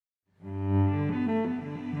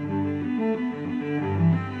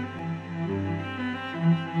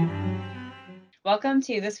Welcome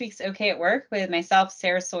to this week's OK at Work with myself,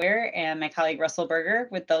 Sarah Sawyer, and my colleague Russell Berger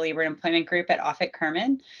with the Labor and Employment Group at Offit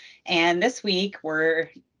Kurman. And this week we're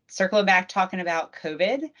circling back talking about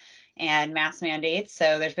COVID and mask mandates.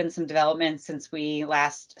 So there's been some developments since we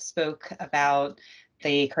last spoke about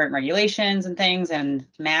the current regulations and things, and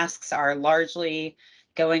masks are largely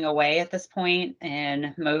going away at this point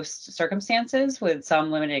in most circumstances, with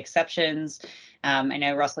some limited exceptions. I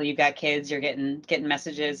know, Russell, you've got kids. You're getting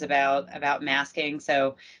messages about masking.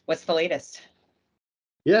 So, what's the latest?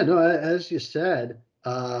 Yeah, no, as you said,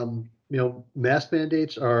 mask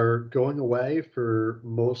mandates are going away for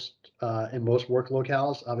most in most work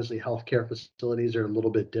locales. Obviously, healthcare facilities are a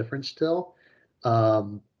little bit different still,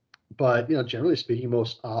 um, but generally speaking,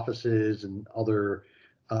 most offices and other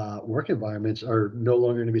work environments are no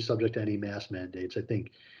longer going to be subject to any mask mandates. I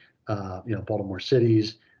think Baltimore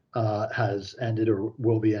City's has ended or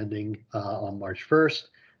will be ending on March 1st.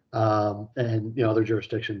 And other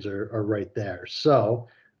jurisdictions are right there. So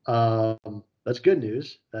that's good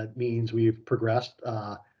news. That means we've progressed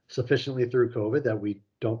sufficiently through COVID that we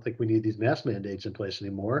don't think we need these mask mandates in place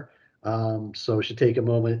anymore. So we should take a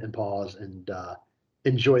moment and pause and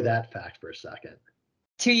enjoy that fact for a second.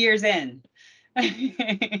 2 years in.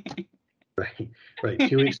 Right, right.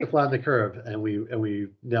 2 weeks to flatten the curve, and we've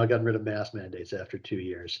now gotten rid of mask mandates after 2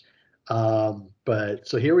 years. But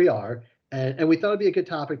so here we are, and we thought it'd be a good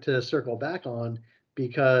topic to circle back on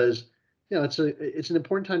because it's an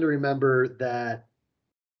important time to remember that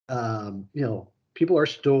people are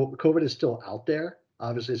still COVID is still out there.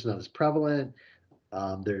 Obviously, it's not as prevalent.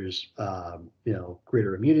 There's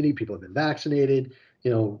greater immunity. People have been vaccinated.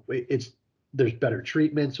 It's there's better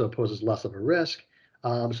treatment, so it poses less of a risk.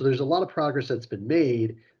 So there's a lot of progress that's been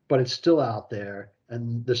made, but it's still out there.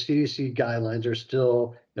 And the CDC guidelines are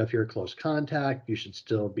still, if you're a close contact, you should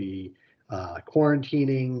still be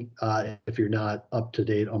quarantining. If you're not up to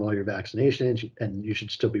date on all your vaccinations, and you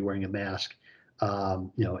should still be wearing a mask.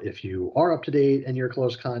 If you are up to date and you're a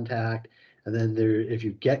close contact, and then if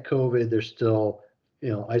you get COVID, there's still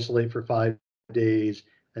isolate for 5 days,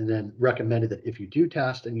 and then recommended that if you do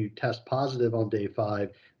test and you test positive on day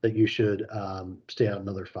 5, that you should stay out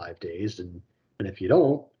another 5 days. And if you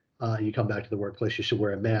don't, you come back to the workplace, you should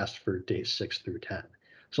wear a mask for days 6 through 10.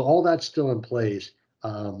 So all that's still in place.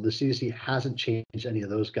 The CDC hasn't changed any of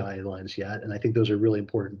those guidelines yet. And I think those are really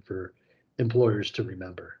important for employers to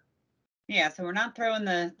remember. Yeah, so we're not throwing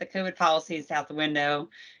the COVID policies out the window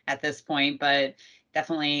at this point, but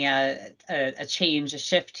definitely a change, a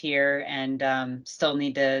shift here, and still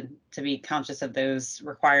need to be conscious of those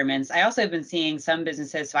requirements. I also have been seeing some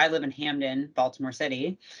businesses. So I live in Hamden, Baltimore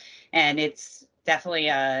City, and it's definitely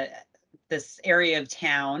this area of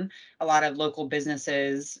town. A lot of local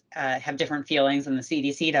businesses have different feelings than the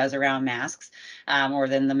CDC does around masks, or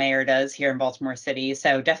than the mayor does here in Baltimore City.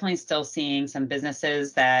 So definitely still seeing some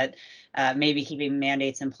businesses that may be keeping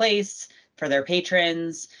mandates in place for their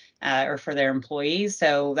patrons or for their employees.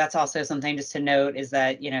 So that's also something just to note, is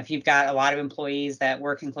that, if you've got a lot of employees that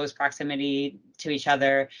work in close proximity to each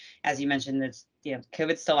other, as you mentioned, that's,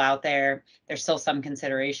 COVID's still out there. There's still some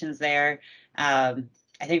considerations there.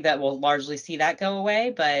 I think that we'll largely see that go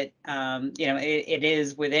away, but it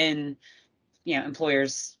is within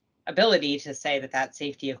employers' ability to say that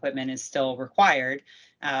safety equipment is still required.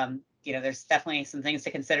 There's definitely some things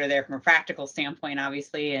to consider there from a practical standpoint,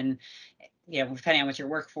 obviously, and depending on what your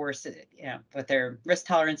workforce, what their risk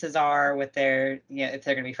tolerances are, what their, if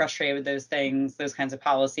they're going to be frustrated with those things, those kinds of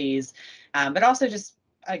policies, but also just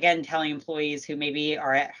again telling employees who maybe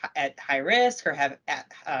are at high risk or have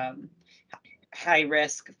high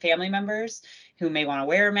risk family members who may want to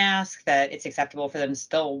wear a mask, that it's acceptable for them to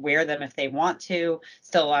still wear them if they want to,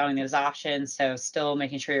 still allowing those options. So still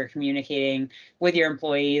making sure you're communicating with your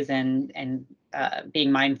employees and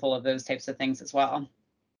being mindful of those types of things as well.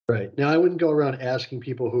 Right. Now, I wouldn't go around asking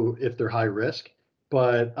people who if they're high risk,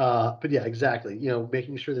 but yeah, exactly.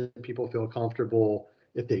 Making sure that people feel comfortable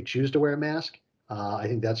if they choose to wear a mask. I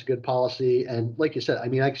think that's a good policy. And like you said, I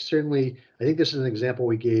mean, I think this is an example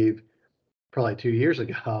we gave probably 2 years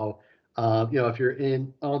ago. If you're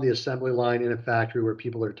on the assembly line in a factory where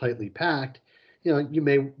people are tightly packed, you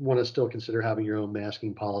may want to still consider having your own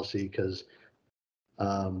masking policy because,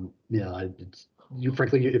 it's,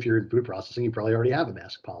 frankly, if you're in food processing, you probably already have a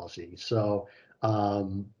mask policy. So,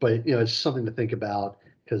 but it's something to think about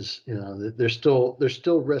because there's still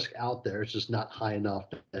risk out there. It's just not high enough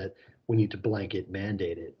that we need to blanket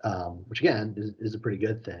mandate it, which again is a pretty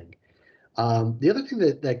good thing. The other thing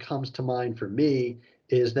that comes to mind for me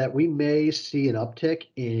is that we may see an uptick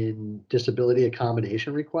in disability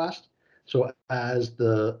accommodation requests. So as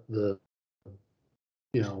the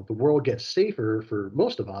the world gets safer for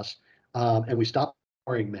most of us, and we stop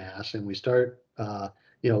wearing masks and we start,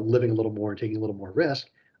 living a little more and taking a little more risk,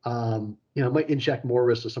 it might inject more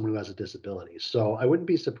risk to someone who has a disability. So I wouldn't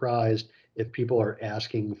be surprised if people are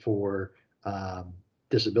asking for um,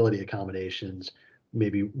 disability accommodations,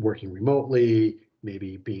 maybe working remotely,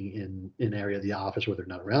 maybe being in an area of the office where they're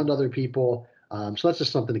not around other people. So that's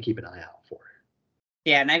just something to keep an eye out for.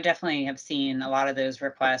 Yeah, and I've definitely have seen a lot of those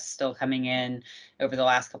requests still coming in over the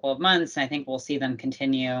last couple of months, and I think we'll see them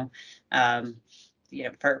continue, um,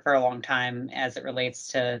 for a long time as it relates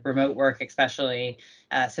to remote work, especially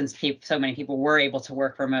since so many people were able to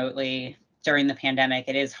work remotely during the pandemic.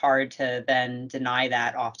 It is hard to then deny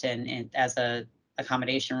that often as a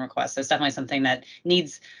accommodation request. So it's definitely something that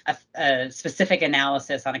needs a specific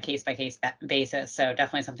analysis on a case by case basis. So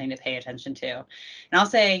definitely something to pay attention to. And I'll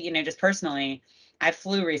say, just personally, I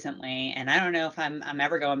flew recently, and I don't know if I'm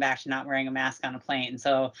ever going back to not wearing a mask on a plane.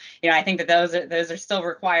 So, I think that those are still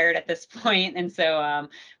required at this point, and so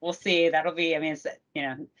we'll see. That'll be, I mean, it's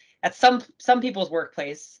at some people's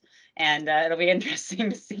workplace, and it'll be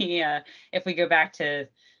interesting to see if we go back to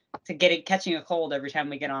catching a cold every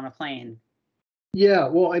time we get on a plane. Yeah,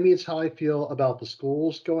 well, I mean, it's how I feel about the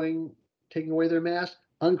schools taking away their masks.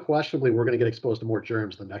 Unquestionably, we're going to get exposed to more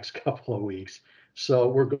germs the next couple of weeks. So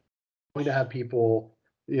we're going to have people,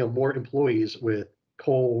 more employees with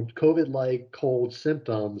COVID-like cold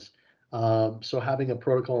symptoms. So having a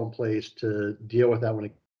protocol in place to deal with that when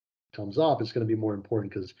it comes up is going to be more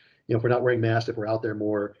important because, if we're not wearing masks, if we're out there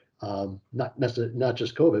more, not necessarily not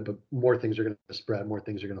just COVID, but more things are going to spread, more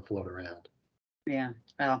things are going to float around. Yeah.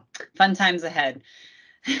 Well, fun times ahead.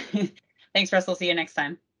 Thanks, Russell. See you next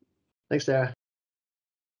time. Thanks, Sarah.